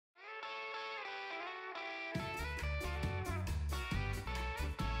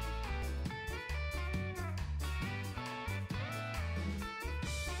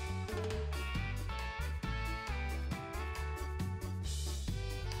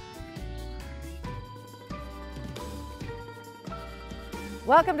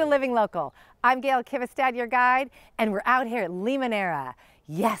Welcome to Living Local. I'm Gail Kivistad, your guide, and we're out here at Limoneira.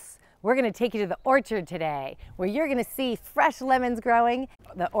 Yes, we're going to take you to the orchard today, where you're going to see fresh lemons growing,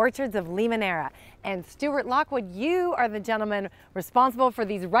 the orchards of Limoneira. And Stuart Lockwood, you are the gentleman responsible for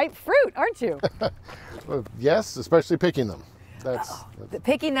these ripe fruit, aren't you? Well, yes, especially picking them. That's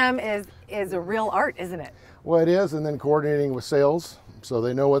Picking them is a real art, isn't it? well, it is, and then coordinating with sales so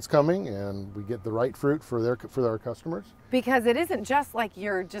they know what's coming and we get the right fruit for our customers. Because it isn't just like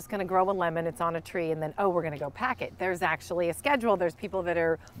you're just going to grow a lemon, it's on a tree, and then, oh, we're going to go pack it. There's actually a schedule. There's people that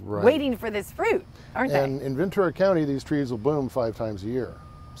are waiting for this fruit, aren't they? And in Ventura County, these trees will bloom 5 times a year.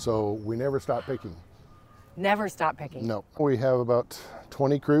 So we never stop picking. Never stop picking. No. We have about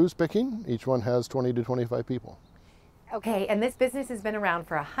 20 crews picking. Each one has 20 to 25 people. Okay, and this business has been around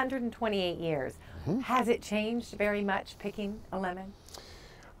for 128 years. Has it changed very much picking a lemon?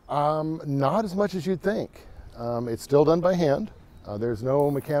 Not as much as you'd think. It's still done by hand. There's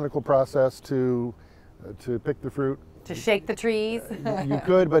no mechanical process to pick the fruit. To shake the trees? You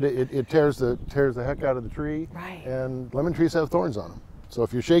could, but it tears the heck out of the tree. Right. And lemon trees have thorns on them. So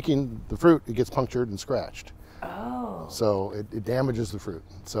if you're shaking the fruit, it gets punctured and scratched. Oh. So it damages the fruit.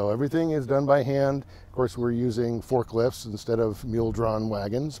 So everything is done by hand. Of course, we're using forklifts instead of mule-drawn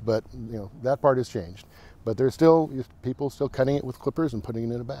wagons, but you know that part has changed. But there's still people still cutting it with clippers and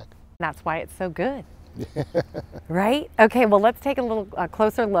putting it in a bag. That's why it's so good. Right? Okay, well, let's take a little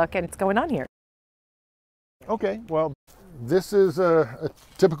closer look at what's going on here. Okay, well, this is a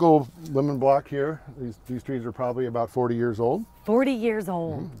typical lemon block here. These trees are probably about 40 years old. 40 years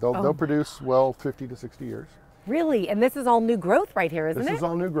old. They'll produce, well, 50 to 60 years. Really? And this is all new growth right here, isn't it? This is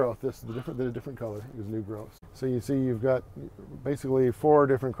all new growth. This is the different color is new growth. So you see you've got basically 4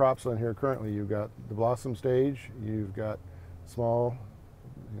 different crops on here currently. You've got the blossom stage, you've got small,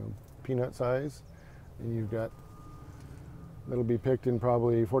 peanut size, and you've got that'll be picked in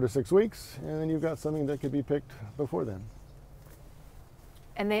probably 4 to 6 weeks, and then you've got something that could be picked before then.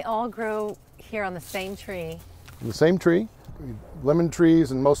 And they all grow here on the same tree. The same tree. Lemon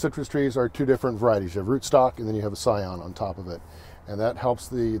trees and most citrus trees are 2 different varieties. You have rootstock and then you have a scion on top of it. And that helps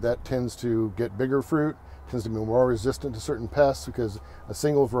that tends to get bigger fruit, tends to be more resistant to certain pests because a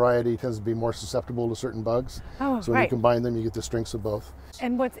single variety tends to be more susceptible to certain bugs. Oh, so when you combine them, you get the strengths of both.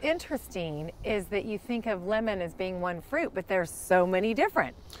 And what's interesting is that you think of lemon as being one fruit, but there's so many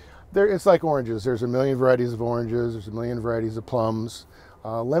different. It's like oranges. There's a million varieties of oranges. There's a million varieties of plums.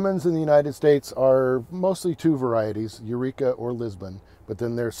 Lemons in the United States are mostly 2 varieties, Eureka or Lisbon, but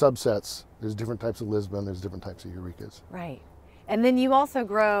then there's subsets. There's different types of Lisbon, there's different types of Eurekas. Right. And then you also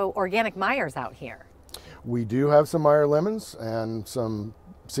grow organic Meyers out here. We do have some Meyer lemons and some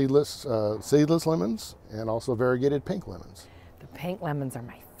seedless lemons and also variegated pink lemons. The pink lemons are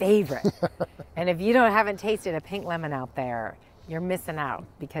my favorite. And if you haven't tasted a pink lemon out there, you're missing out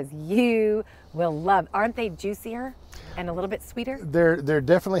because you will love. Aren't they juicier and a little bit sweeter? They're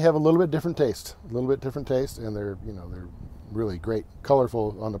definitely have a little bit different taste, and they're really great,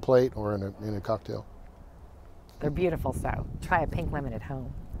 colorful on the plate or in a cocktail. They're beautiful. So try a pink lemon at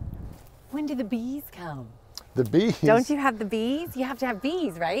home. When do the bees come? The bees. Don't you have the bees? You have to have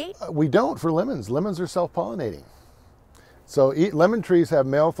bees, right? We don't for lemons. Lemons are self-pollinating. So lemon trees have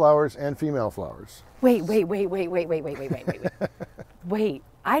male flowers and female flowers. Wait. Wait,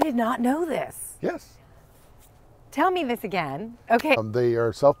 I did not know this. Yes. Tell me this again. Okay. They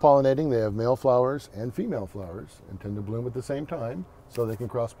are self-pollinating. They have male flowers and female flowers and tend to bloom at the same time so they can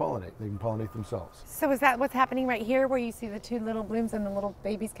cross-pollinate. They can pollinate themselves. So is that what's happening right here where you see the 2 little blooms and the little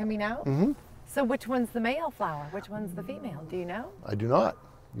babies coming out? Mm-hmm. So which one's the male flower? Which one's the female? Do you know? I do not.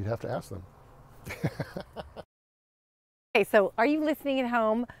 You'd have to ask them. Okay, so are you listening at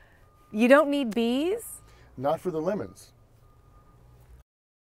home? You don't need bees? Not for the lemons.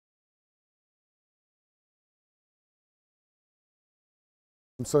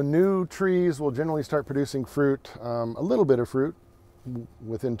 So new trees will generally start producing fruit, a little bit of fruit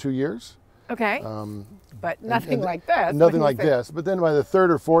within 2 years. Okay, but nothing like this. Nothing like this, but then by the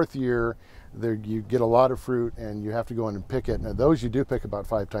 3rd or 4th year, you get a lot of fruit and you have to go in and pick it. Now those you do pick about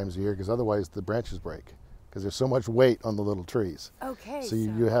 5 times a year because otherwise the branches break because there's so much weight on the little trees. Okay. So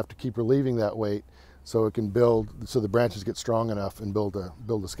you have to keep relieving that weight so it can so the branches get strong enough and build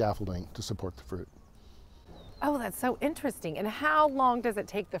a scaffolding to support the fruit. Oh, that's so interesting. And how long does it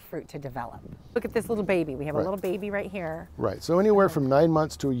take the fruit to develop? Look at this little baby. We have a little baby right here. Right. So anywhere from 9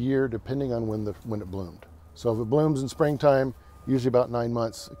 months to a year, depending on when it bloomed. So if it blooms in springtime, usually about 9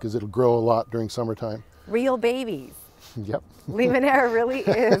 months because it'll grow a lot during summertime. Real babies. Yep. Limoneira really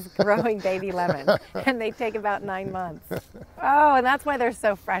is growing baby lemon, and they take about 9 months. Oh, and that's why they're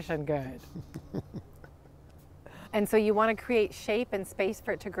so fresh and good. And so you want to create shape and space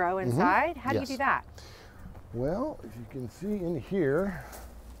for it to grow inside? How do you do that? Well, if you can see in here,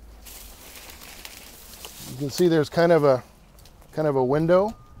 you can see there's kind of a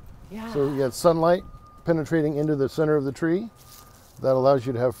window. Yeah. So you have sunlight penetrating into the center of the tree. That allows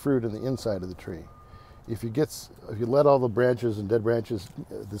you to have fruit in the inside of the tree. If you let all the branches and dead branches,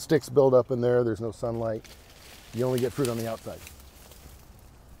 the sticks build up in there, there's no sunlight, you only get fruit on the outside.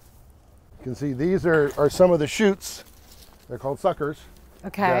 You can see these are some of the shoots. They're called suckers.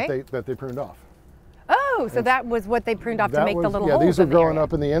 Okay. That they pruned off. Oh, so that was what they pruned off to make the little holes. Yeah, these are in the growing area.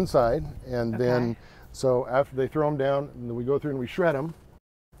 up in the inside, and then so after they throw them down, and then we go through and we shred them.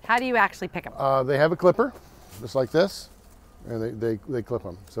 How do you actually pick them? They have a clipper, just like this, and they clip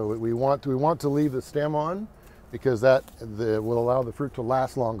them. So we want to leave the stem on, because that will allow the fruit to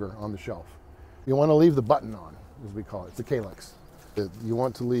last longer on the shelf. You want to leave the button on, as we call it, the calyx. You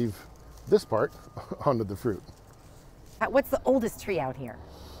want to leave this part onto the fruit. What's the oldest tree out here?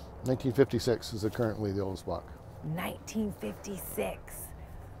 1956 is currently the oldest block. 1956.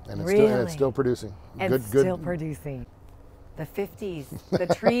 And Really? It's still producing. And still producing. The 50s.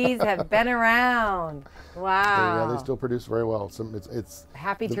 The trees have been around. Wow. Yeah, they still produce very well. It's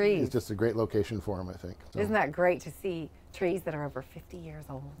happy trees. It's just a great location for them, I think. So. Isn't that great to see trees that are over 50 years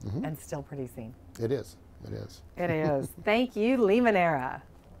old and still producing? It is. It is. It is. Thank you, Limoneira.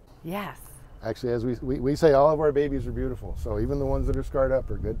 Yes. Actually, as we say, all of our babies are beautiful. So even the ones that are scarred up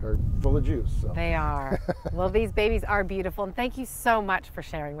are good, are full of juice. So. They are. Well, these babies are beautiful, and thank you so much for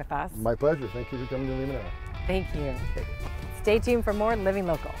sharing with us. My pleasure. Thank you for coming to Limoneira. Thank you. Stay tuned for more Living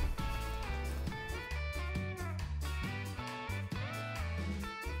Local.